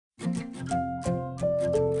Hello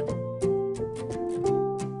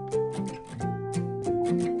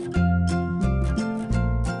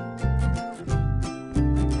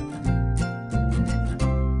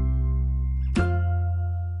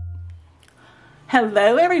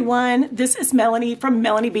everyone, this is Melanie from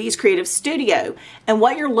Melanie B's Creative Studio, and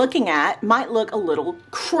what you're looking at might look a little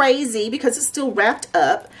crazy because it's still wrapped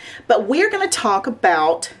up, but we're going to talk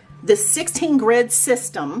about the 16 grid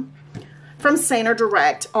system from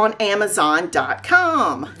SanerDirect on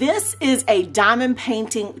Amazon.com. This is a diamond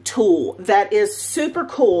painting tool that is super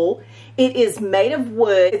cool. It is made of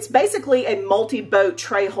wood. It's basically a multi-boat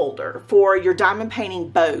tray holder for your diamond painting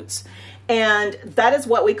boats. And that is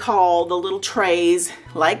what we call the little trays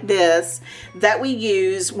like this that we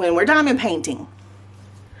use when we're diamond painting.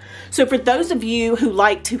 So for those of you who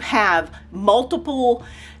like to have multiple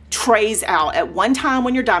trays out at one time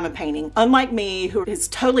when you're diamond painting, unlike me, who is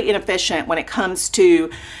totally inefficient when it comes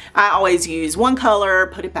to, I always use one color,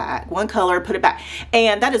 put it back, one color, put it back,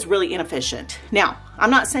 and that is really inefficient. Now,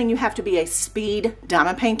 I'm not saying you have to be a speed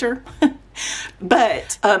diamond painter,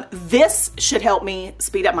 but this should help me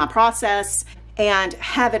speed up my process and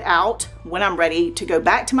have it out when I'm ready to go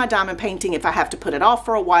back to my diamond painting. If I have to put it off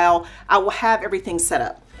for a while, I will have everything set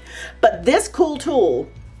up. But this cool tool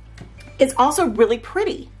is also really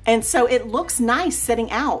pretty, and so it looks nice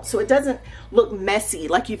sitting out, so it doesn't look messy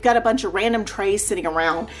like you've got a bunch of random trays sitting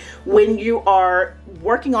around when you are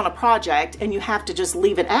working on a project and you have to just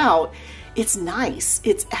leave it out. It's nice,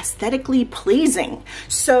 it's aesthetically pleasing.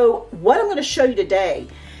 So what I'm going to show you today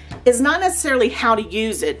is not necessarily how to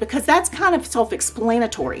use it, because that's kind of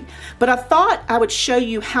self-explanatory, but I thought I would show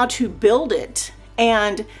you how to build it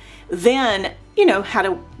and then, you know, how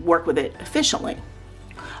to work with it efficiently.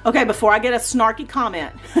 Okay, before I get a snarky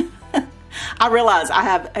comment, I realize I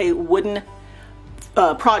have a wooden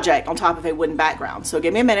project on top of a wooden background. So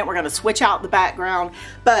give me a minute, we're gonna switch out the background,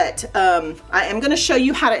 but I am gonna show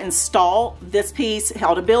you how to install this piece,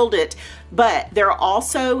 how to build it, but there are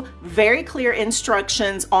also very clear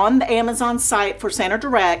instructions on the Amazon site for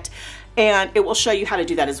SanerDirect, and it will show you how to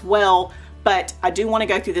do that as well. But I do wanna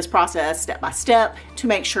go through this process step by step to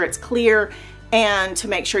make sure it's clear and to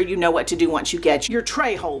make sure you know what to do once you get your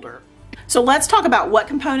tray holder. So let's talk about what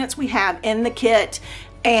components we have in the kit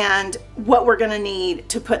and what we're gonna need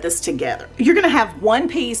to put this together. You're gonna have one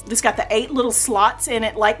piece that's got the 8 little slots in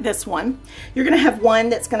it like this one. You're gonna have one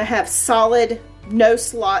that's gonna have solid, no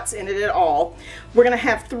slots in it at all. We're gonna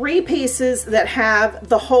have 3 pieces that have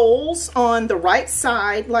the holes on the right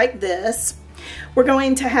side like this. We're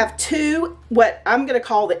going to have 2, what I'm going to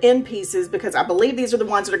call the end pieces, because I believe these are the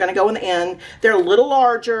ones that are going to go in the end. They're a little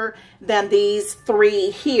larger than these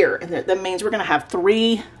 3 here, and that means we're going to have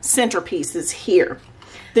 3 center pieces here.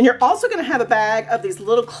 Then you're also going to have a bag of these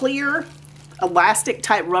little clear elastic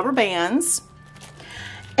type rubber bands,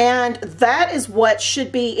 and that is what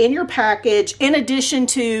should be in your package in addition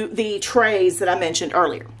to the trays that I mentioned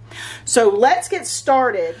earlier. So let's get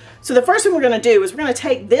started. So the first thing we're going to do is we're going to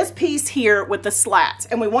take this piece here with the slats,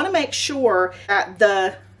 and we want to make sure that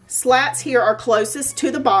the slats here are closest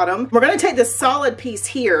to the bottom. We're going to take this solid piece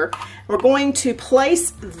here, and we're going to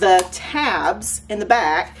place the tabs in the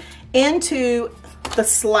back into the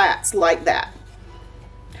slats like that.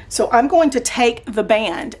 So I'm going to take the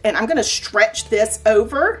band and I'm going to stretch this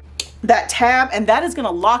over that tab, and that is going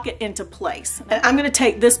to lock it into place. And I'm going to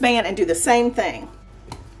take this band and do the same thing.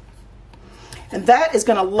 And that is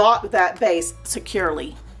going to lock that base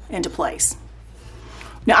securely into place.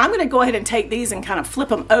 Now I'm going to go ahead and take these and kind of flip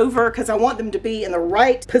them over because I want them to be in the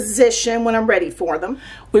right position when I'm ready for them.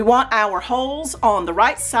 We want our holes on the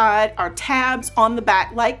right side, our tabs on the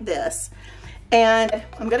back like this. And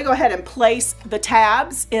I'm going to go ahead and place the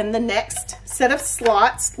tabs in the next set of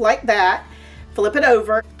slots like that. Flip it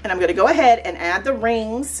over, and I'm going to go ahead and add the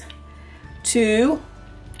rings to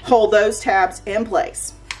hold those tabs in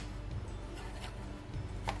place.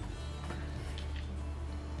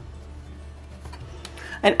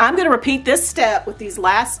 And I'm going to repeat this step with these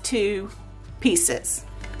last 2 pieces.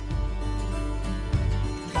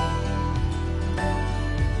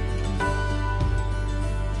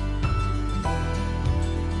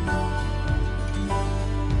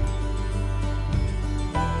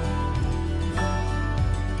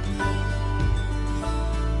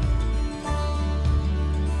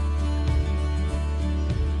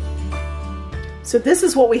 So this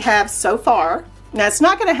is what we have so far. Now it's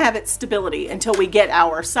not going to have its stability until we get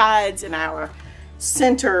our sides and our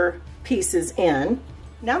center pieces in.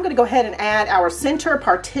 Now I'm going to go ahead and add our center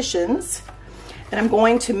partitions, and I'm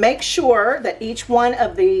going to make sure that each one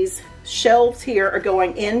of these shelves here are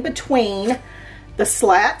going in between the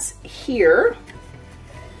slats here.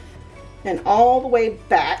 and all the way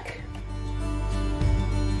back.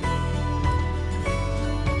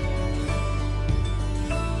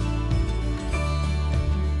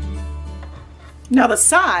 Now the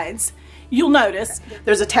sides, you'll notice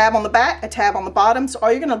there's a tab on the back, a tab on the bottom. So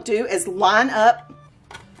all you're going to do is line up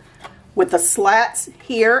with the slats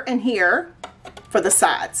here and here for the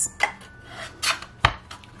sides.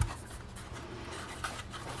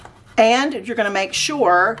 And you're going to make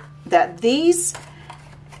sure that these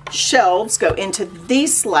shelves go into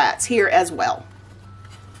these slats here as well.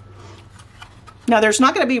 Now there's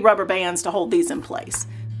not going to be rubber bands to hold these in place.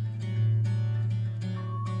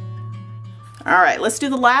 All right, let's do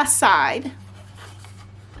the last side.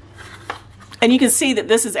 And you can see that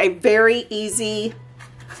this is a very easy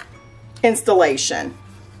installation.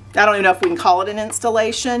 I don't even know if we can call it an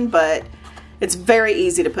installation, but it's very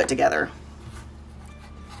easy to put together.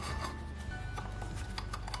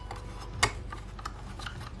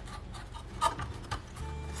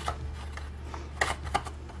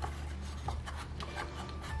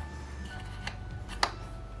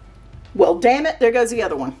 Well, damn it, there goes the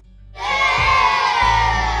other one.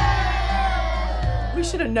 We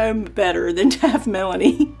should have known better than to have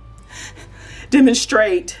Melanie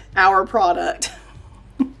demonstrate our product.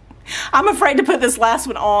 I'm afraid to put this last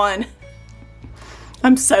one on.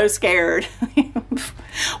 I'm so scared.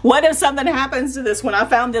 What if something happens to this one? I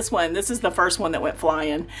found this one. This is the first one that went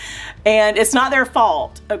flying. And it's not their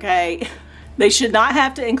fault, okay? They should not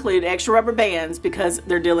have to include extra rubber bands because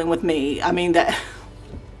they're dealing with me. I mean, that.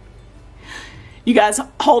 You guys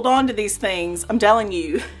hold on to these things. I'm telling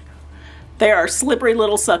you, they are slippery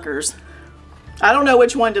little suckers. I don't know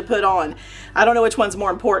which one to put on. I don't know which one's more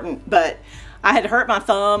important, but I had hurt my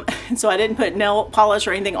thumb, and so I didn't put nail polish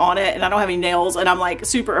or anything on it, and I don't have any nails, and I'm like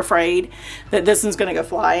super afraid that this one's gonna go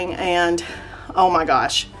flying, and oh my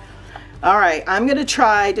gosh. All right, I'm gonna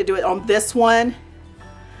try to do it on this one.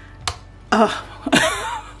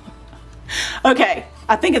 Okay,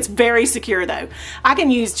 I think it's very secure though. I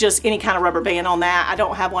can use just any kind of rubber band on that. I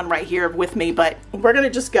don't have one right here with me, but we're gonna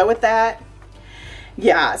just go with that.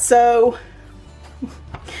 Yeah, so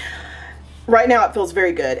right now it feels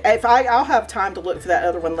very good. I'll have time to look for that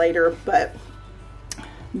other one later, but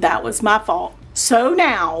that was my fault. So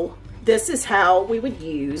now this is how we would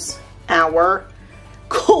use our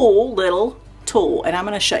cool little tool, and I'm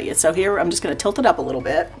going to show you. So here I'm just going to tilt it up a little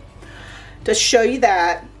bit to show you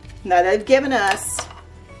that. Now they've given us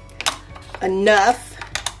enough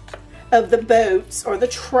of the boats or the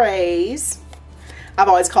trays. I've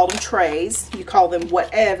always called them trays. You call them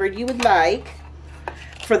whatever you would like,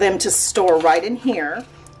 for them to store right in here.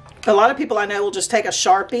 A lot of people I know will just take a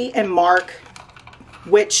Sharpie and mark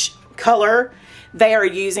which color they are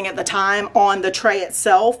using at the time on the tray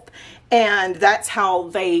itself, and that's how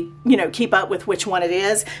they, you know, keep up with which one it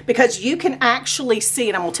is, because you can actually see,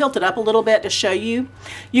 and I'm gonna tilt it up a little bit to show you,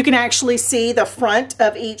 you can actually see the front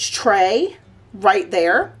of each tray right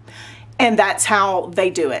there, and that's how they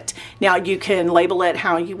do it. Now you can label it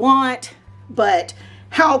how you want, but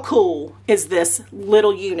how cool is this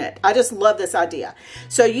little unit? I just love this idea.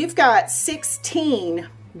 So you've got 16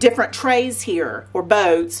 different trays here, or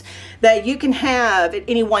boats, that you can have at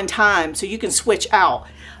any one time, so you can switch out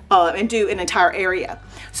and do an entire area.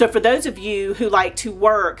 So for those of you who like to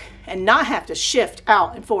work and not have to shift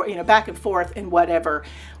out and forth, you know, back and forth and whatever,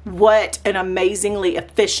 what an amazingly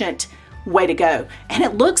efficient way to go. And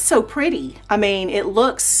it looks so pretty. I mean, it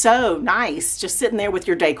looks so nice just sitting there with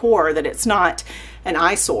your decor, that it's not an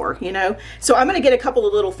eyesore, you know. So I'm going to get a couple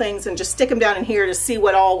of little things and just stick them down in here to see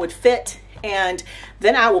what all would fit, and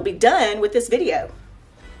then I will be done with this video.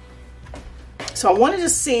 So I wanted to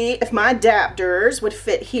see if my adapters would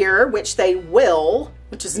fit here, which they will,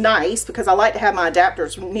 which is nice because I like to have my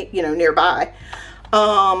adapters, you know, nearby.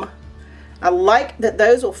 I like that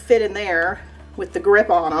those will fit in there with the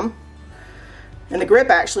grip on them, and the grip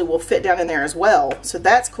actually will fit down in there as well, so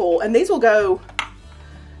that's cool. And these will go,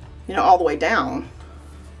 you know, all the way down.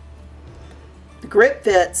 The grip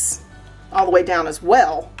fits all the way down as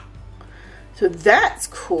well, so that's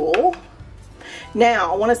cool.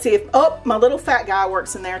 Now I want to see if, oh, my little fat guy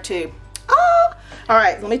works in there too. Oh, all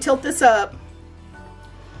right, let me tilt this up.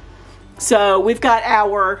 So we've got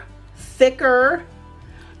our thicker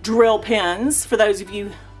drill pins for those of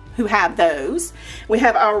you who have those. We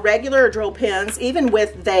have our regular drill pins, even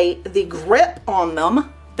with the grip on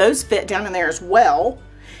them. Those fit down in there as well.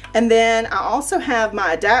 And then I also have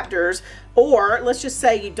my adapters, or let's just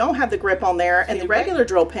say you don't have the grip on there, and the regular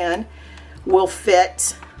drill pin will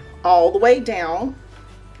fit all the way down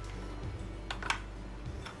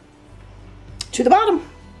to the bottom.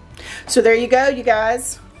 So there you go, you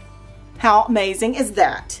guys. How amazing is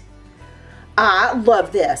that? I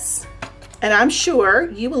love this, and I'm sure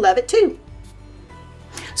you will love it too.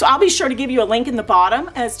 So I'll be sure to give you a link in the bottom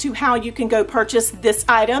as to how you can go purchase this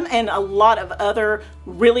item and a lot of other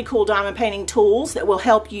really cool diamond painting tools that will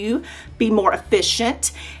help you be more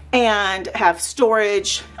efficient and have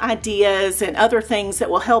storage ideas and other things that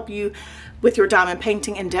will help you with your diamond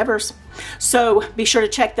painting endeavors. So be sure to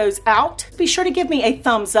check those out. Be sure to give me a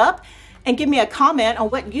thumbs up and give me a comment on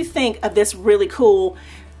what you think of this really cool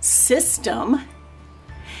system.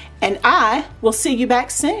 And I will see you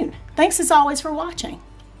back soon. Thanks as always for watching.